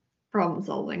about Hmm. problem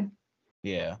solving.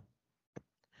 Yeah.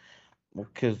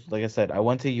 Because like I said, I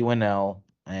went to UNL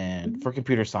and Mhm. for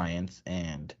computer science,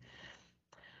 and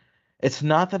it's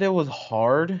not that it was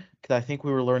hard because I think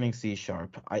we were learning C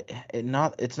sharp.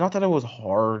 It's not that it was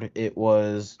hard. It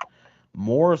was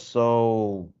more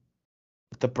so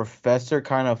the professor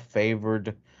kind of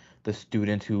favored the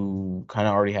student who kind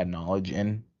of already had knowledge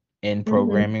in Mhm.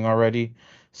 programming already.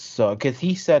 So because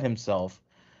he said himself,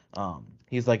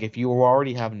 he's like, if you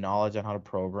already have knowledge on how to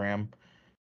program,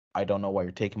 I don't know why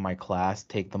you're taking my class.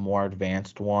 Take the more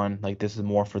advanced one. Like this is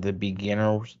more for the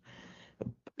beginners.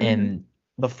 Mhm. And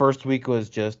the first week was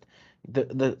just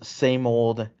the same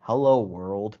old hello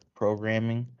world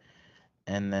programming,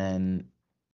 and then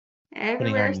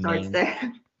putting our Everywhere starts names.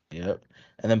 there. Yep.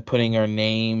 And then putting our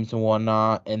names and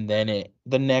whatnot. And then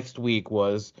the next week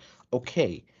was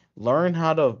okay, learn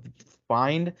how to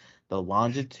find the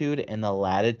longitude and the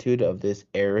latitude of this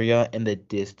area and the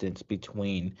distance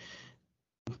between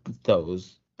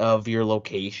those of your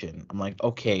location. I'm like,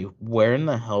 okay, where in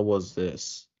the hell was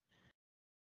this?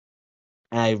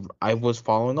 And I was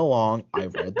following along. I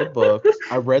read the books.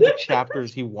 I read the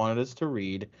chapters he wanted us to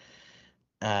read.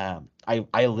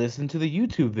 I listened to the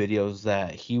YouTube videos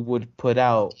that he would put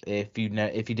out if you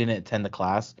didn't attend the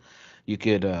class, you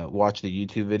could watch the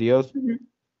YouTube videos. Mhm.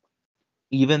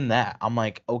 Even that, I'm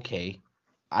like, okay,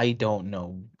 I don't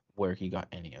know where he got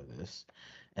any of this.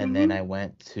 And then I Mhm.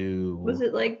 went Was to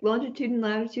it like longitude and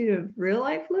latitude of real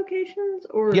life locations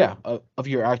or? yeah, of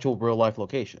your actual real life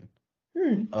location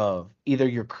Hmm. of either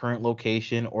your current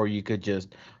location or you could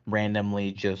just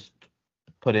randomly just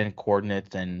put in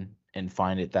coordinates and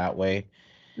find it that way.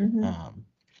 Mhm. Um,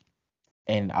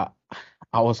 and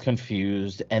I was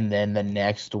confused. And then the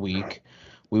next week,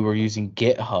 we were using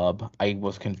GitHub. I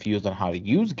was confused on how to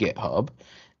use GitHub,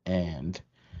 and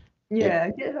it Yeah,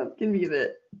 GitHub can be a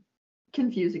bit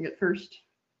confusing at first.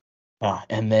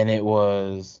 and then it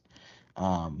was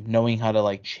knowing how to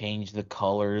like change the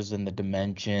colors and the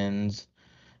dimensions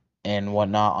and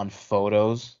whatnot on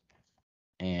photos.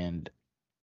 And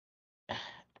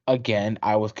again,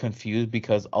 I was confused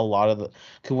because a lot of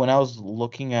cause when I was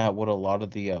looking at what a lot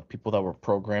of the people that were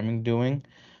programming doing,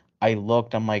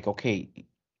 I'm like, okay,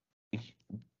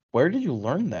 where did you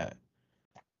learn that?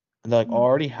 And they're like, oh, I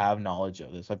already have knowledge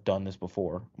of this. I've done this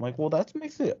before. I'm like, well, that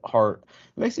makes it hard.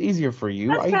 It makes it easier for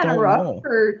you. That's I kind of don't rough know.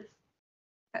 for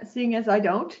Seeing as I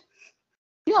don't.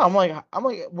 Yeah, I'm like,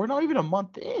 we're not even a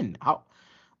month in. How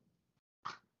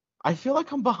I feel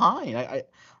like I'm behind.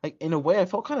 Like in a way, I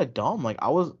felt kind of dumb. Like I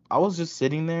was just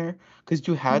sitting there because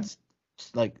you had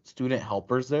like student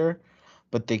helpers there,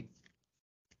 but they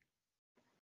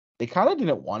kind of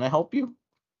didn't want to help you.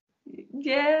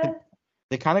 Yeah.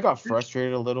 They kind of got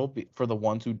frustrated a little for the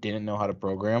ones who didn't know how to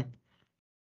program,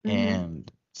 Mm-hmm.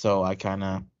 and so I kind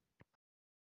of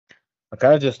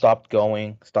just stopped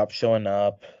going, stopped showing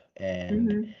up,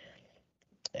 and Mm-hmm.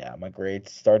 yeah, my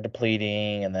grades started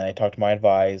depleting. And then I talked to my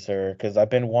advisor because I've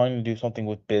been wanting to do something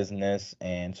with business,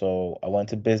 and so I went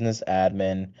to business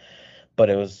admin, but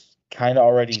it was kind of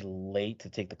already late to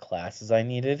take the classes I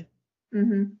needed.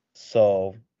 Mm-hmm.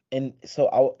 So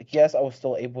yes, I was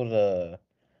still able to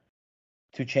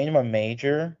change my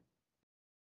major,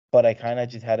 but I kind of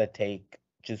just had to take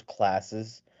just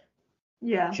classes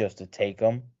Yeah. just to take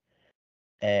them.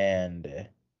 And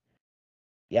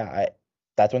yeah, I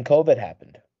that's when COVID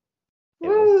happened. It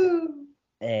was, Woo!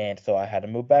 and so I had to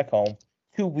move back home.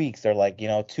 2 weeks. They're like,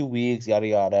 2 weeks, yada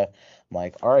yada. I'm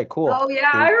like, all right, cool, Oh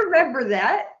yeah, I two, remember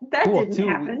that. That cool, didn't 2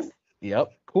 weeks. happen.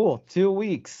 Yep, cool, 2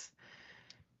 weeks,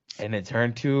 and it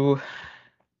turned to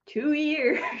 2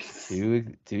 years.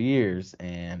 2 years,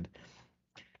 and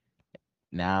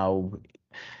now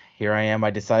here I am.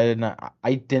 I decided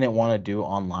I didn't want to do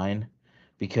online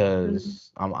Mm,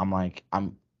 because I'm like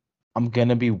I'm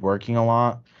gonna be working a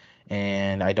lot,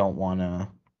 and I don't want to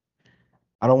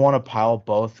pile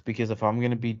both because if I'm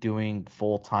gonna be doing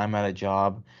full time at a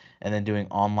job and then doing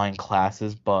online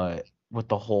classes, but with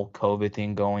the whole COVID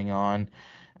thing going on,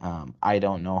 I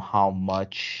don't know how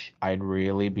much I'd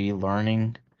really be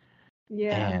learning.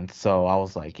 yeah. And so I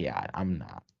was like, yeah, I'm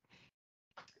not.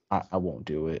 I won't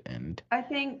do it. And I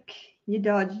think you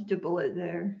dodged a bullet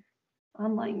there.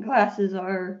 Online classes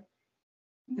are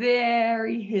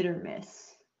very hit or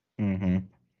miss. hmm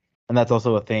and that's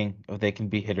also a thing. They can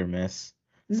be hit or miss.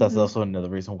 So that's Mm-hmm. also another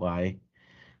reason why I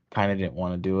kind of didn't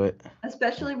want to do it.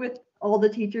 Especially with all the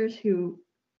teachers who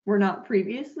were not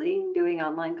previously doing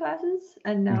online classes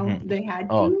and now hmm they had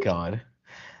Oh to. God,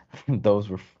 those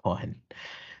were fun.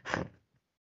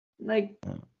 Like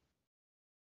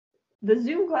the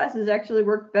Zoom classes actually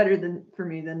worked better than for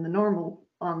me than the normal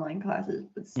online classes,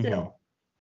 but hmm still.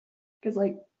 Because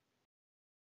like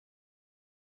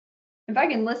if I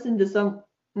can listen to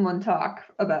someone talk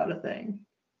about a thing,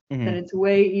 then hmm it's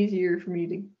way easier for me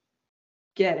to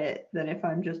get it than if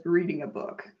I'm just reading a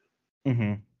book.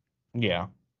 hmm Yeah.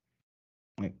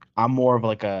 Like I'm more of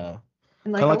like a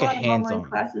And kind like of a like a lot of online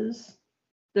hands-on. classes,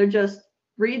 they're just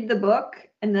read the book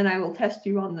and then I will test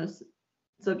you on this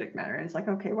subject matter. And it's like,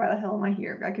 okay, why the hell am I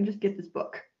here? I can just get this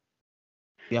book.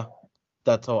 Yeah,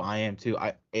 that's how I am too.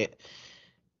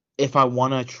 If I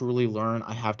want to truly learn,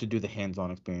 I have to do the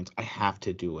hands-on experience. I have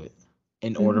to do it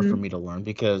in order for Mm-hmm. me to learn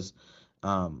because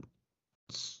um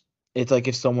it's it's like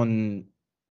if someone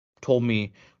told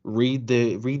me read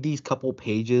these couple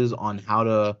pages on how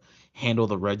to handle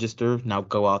the register. Now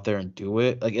go out there and do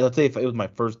it. Like let's say if it was my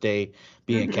first day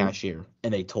being a Mm-hmm. cashier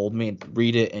and they told me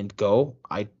read it and go,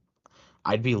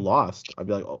 I'd be lost. I'd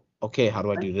be like, oh, okay, how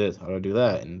do I do this? How do I do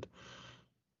that? And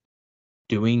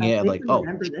doing I it like, vaguely oh,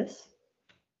 remember this,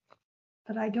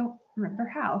 but I don't remember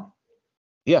how.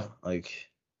 yeah,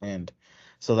 like, and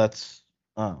so that's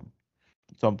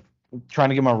so I'm trying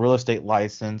to get my real estate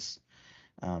license,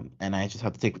 and I just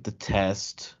have to take the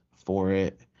test for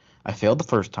it. I failed the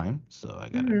first time, so I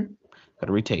Mm-hmm.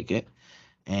 gotta retake it.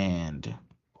 And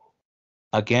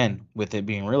again, with it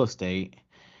being real estate,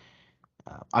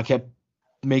 I kept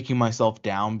making myself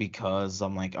down because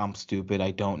I'm like, I'm stupid.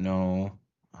 I don't know.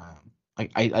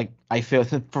 I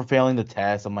failed for failing the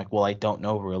test. I'm like, well, I don't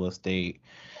know real estate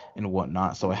and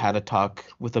whatnot. So I had to talk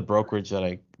with a brokerage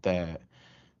that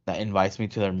invites me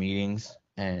to their meetings,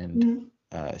 and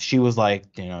Mm-hmm. she was like,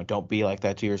 don't be like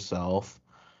that to yourself.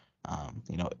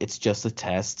 It's just a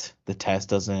test. The test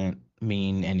doesn't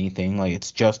mean anything. Like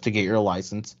it's just to get your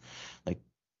license. Like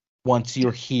once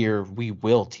you're here, we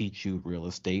will teach you real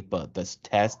estate, but this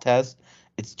test,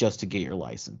 it's just to get your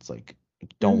license. Like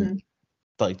don't Mm-hmm.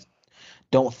 like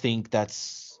don't think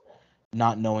that's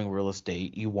not knowing real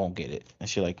estate, you won't get it. And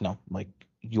she's like, no, like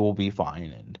you'll be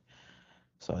fine. And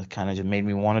so it kind of just made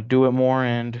me want to do it more.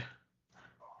 And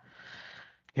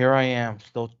here I am,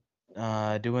 still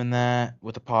doing that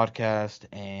with the podcast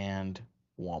and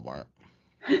Walmart.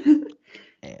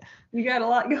 Yeah. You got a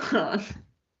lot going on.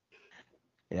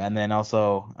 Yeah, and then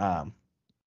also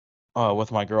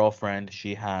with my girlfriend,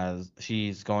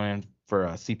 she's going in for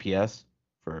a CPS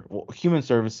for human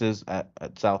services at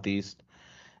Southeast,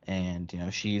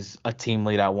 and she's a team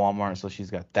lead at Walmart, so she's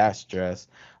got that stress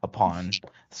upon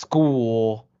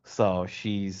school. So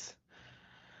she's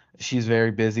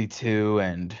very busy too,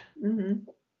 and Mm-hmm.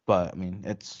 but I mean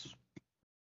it's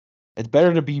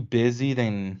better to be busy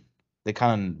than they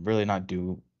kind of really not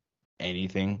do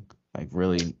anything, like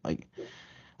really like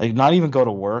not even go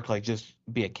to work, like just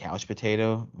be a couch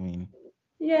potato.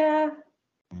 Yeah,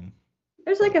 I mean,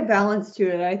 there's like a balance to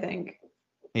it, I think.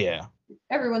 yeah.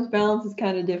 Everyone's balance is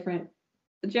kind of different.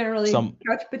 But generally, Some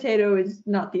couch potato is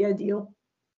not the ideal.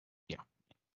 yeah.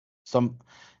 Some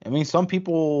some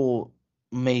people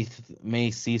may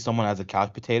see someone as a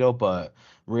couch potato, but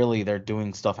really they're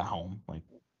doing stuff at home. Like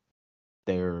Yeah.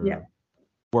 they're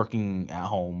working at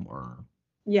home or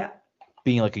Yeah.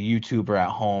 being like a YouTuber at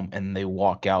home, and they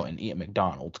walk out and eat at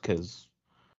McDonald's because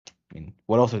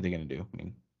what else are they gonna do?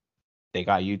 They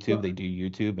got YouTube, Well, they do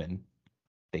YouTube, and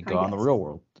they I go out in the guess. real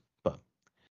world.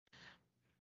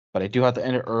 But I do have to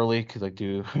end it early because I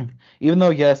do, even though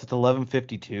yes, it's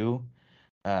 11:52.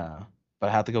 But I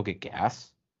have to go get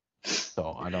gas,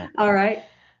 so I don't, All right.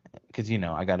 because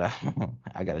I gotta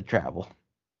I gotta travel.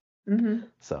 Mm-hmm.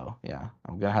 So yeah,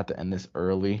 I'm gonna have to end this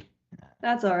early.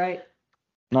 That's all right.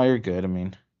 No, you're good.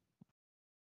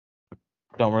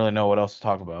 Don't really know what else to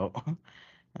talk about.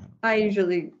 I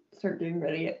usually start getting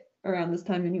ready around this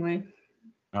time anyway.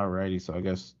 Alrighty, so I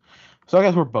guess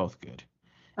we're both good.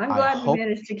 I'm I glad we hope.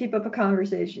 managed to keep up a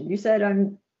conversation. You said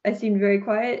I seemed very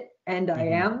quiet, and I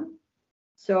Mhm. am.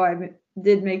 So I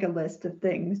did make a list of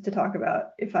things to talk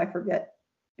about if I forget,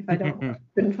 if I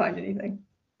couldn't find anything.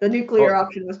 The nuclear Oh,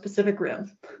 option was Pacific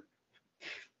Rim. I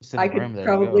Pacific Rim. could There you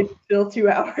probably go. fill 2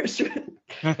 hours with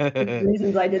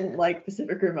reasons I didn't like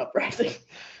Pacific Rim Uprising.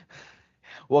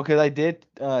 Well, because I did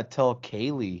tell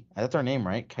Kaylee. That's her name,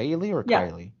 right? Kaylee or Yeah,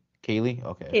 Kylie? Kaylee.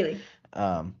 Okay. Kaylee.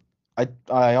 Um,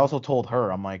 I also told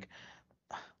her, I'm like,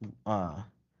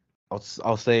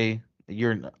 I'll say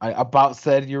I about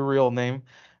said your real name,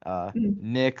 Mm.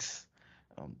 Nyx.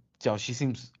 She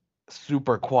seems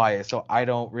super quiet, so I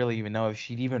don't really even know if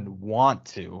she'd even want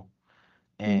to.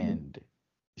 Mhm. And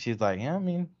she's like, yeah,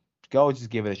 go just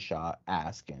give it a shot,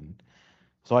 ask. And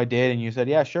so I did, and you said,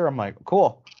 yeah, sure. I'm like,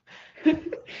 cool.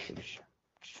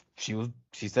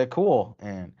 She said cool,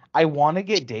 and I want to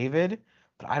get David,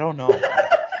 but I don't know.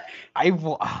 I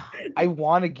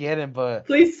want to get him, but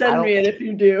Please I send don't. me it if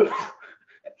you do.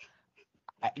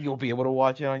 You'll be able to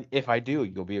watch it on. If I do,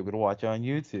 you'll be able to watch it on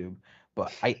YouTube.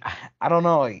 But I don't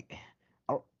know. I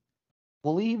don't-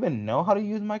 will he even know how to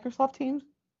use Microsoft Teams?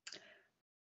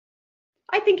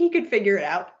 I think he could figure it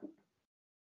out.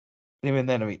 Even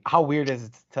then, how weird is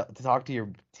it to talk to your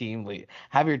team lead,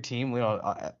 have your team lead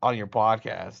on your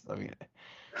podcast?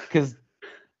 Because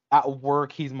at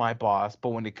work he's my boss, but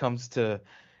when it comes to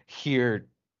here,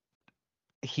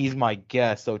 he's my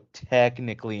guest. So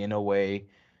technically, in a way,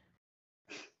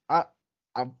 I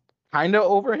I'm kind of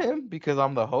over him because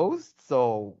I'm the host.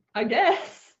 So I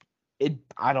guess.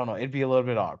 I don't know. It'd be a little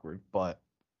bit awkward, but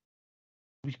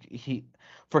he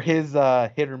for his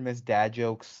hit or miss dad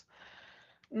jokes,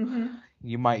 Mhm.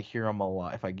 you might hear him a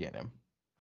lot if I get him.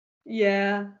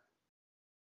 Yeah.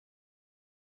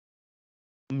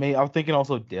 I'm thinking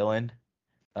also Dylan.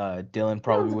 Dylan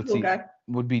probably Dylan's a cool guy.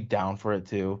 would be down for it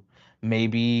too.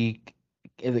 Maybe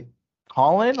is it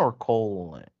Colin or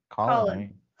Colin? Colin, Colin.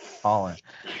 right? Colin.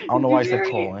 I don't It'd know be why I said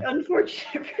very Colin.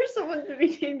 unfortunate for someone to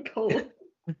be named Colin.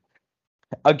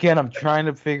 Again, I'm trying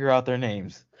to figure out their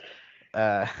names.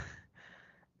 Uh,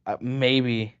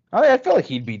 maybe. I feel like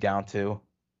he'd be down too.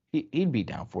 He'd be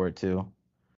down for it too.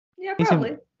 Yeah, He seems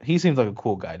probably. he seems like a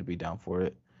cool guy to be down for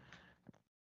it.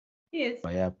 He is.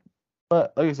 But yeah.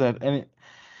 But like I said,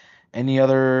 any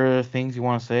other things you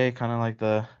want to say? Kind of like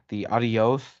the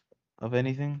adios of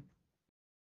anything.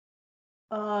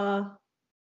 Uh,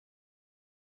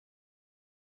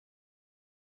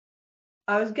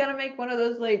 I was gonna make one of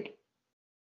those like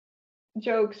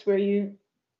jokes where you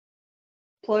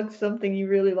plug something you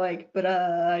really like, but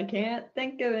I can't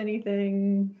think of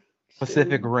anything.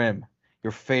 Pacific So Rim,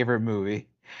 your favorite movie.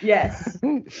 yes,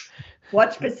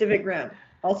 watch Pacific Rim.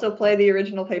 Also play the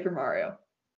original Paper Mario.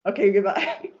 Okay,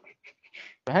 goodbye.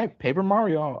 Hey, Paper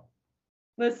Mario.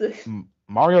 Listen,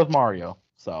 Mario's Mario.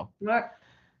 So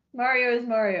Mario is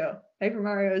Mario. Paper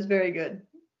Mario is very good.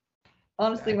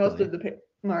 Honestly, most exactly. of the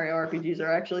Mario RPGs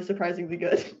are actually surprisingly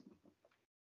good.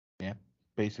 Yeah,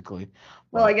 basically.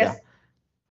 Well, I But guess.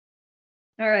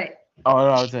 yeah. All right. Oh no,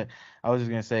 I was just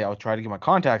gonna say I'll try to get my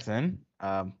contacts in.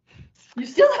 You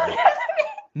still don't have them.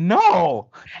 No,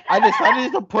 I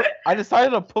decided to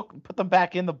put them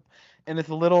back in this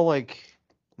little like.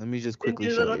 Let me just In quickly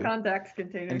your show little you contacts in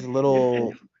container. this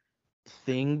little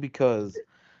thing because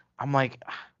I'm like,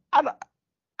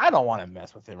 I don't want to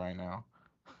mess with it right now.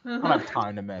 I don't have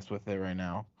time to mess with it right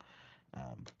now.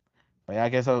 But yeah, I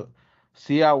guess I'll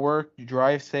see you at work.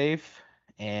 Drive safe,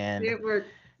 See and you at work.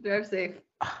 Drive safe.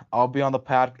 I'll be on the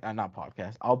not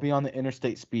podcast. I'll be on the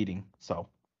interstate speeding. So,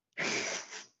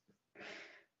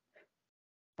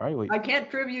 all right, wait. I can't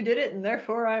prove you did it, and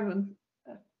therefore I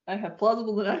have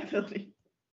plausible deniability.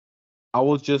 I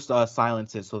will just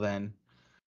silence it, so then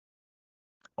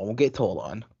I won't get told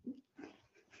on.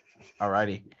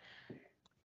 Alrighty.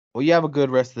 Well, you have a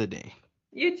good rest of the day.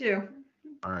 You too.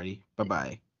 Alrighty.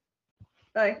 Bye-bye.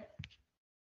 Bye.